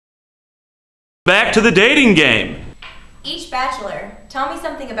Back to the dating game. Each bachelor, tell me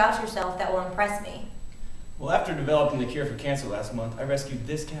something about yourself that will impress me. Well, after developing the cure for cancer last month, I rescued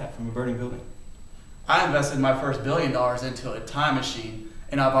this cat from a burning building. I invested my first $1 billion into a time machine,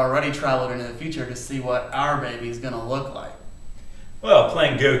 and I've already traveled into the future to see what our baby is going to look like. Well,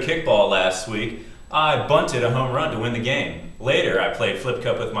 playing Go Kickball last week, I bunted a home run to win the game. Later, I played Flip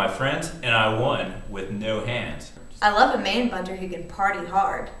Cup with my friends, and I won with no hands. I love a man bunter who can party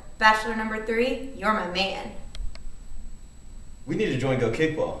hard. Bachelor number 3, you're my man. We need to join Go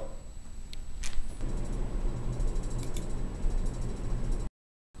Kickball.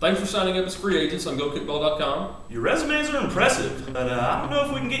 Thanks for signing up as free agents on GoKickball.com. Your resumes are impressive, but I don't know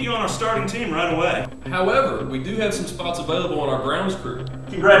if we can get you on our starting team right away. However, we do have some spots available on our grounds crew.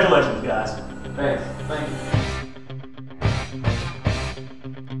 Congratulations, guys. Thanks. Thank you.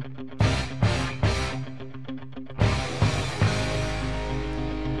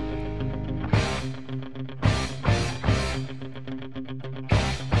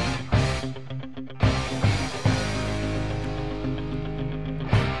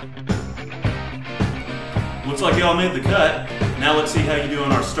 Looks like y'all made the cut. Now let's see how you do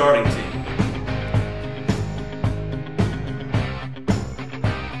on our starting team.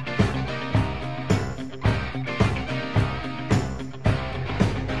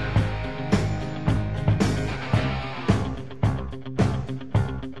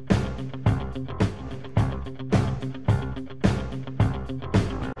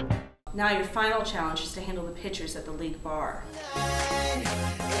 Now your final challenge is to handle the pitchers at the league bar.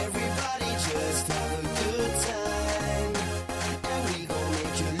 Everybody just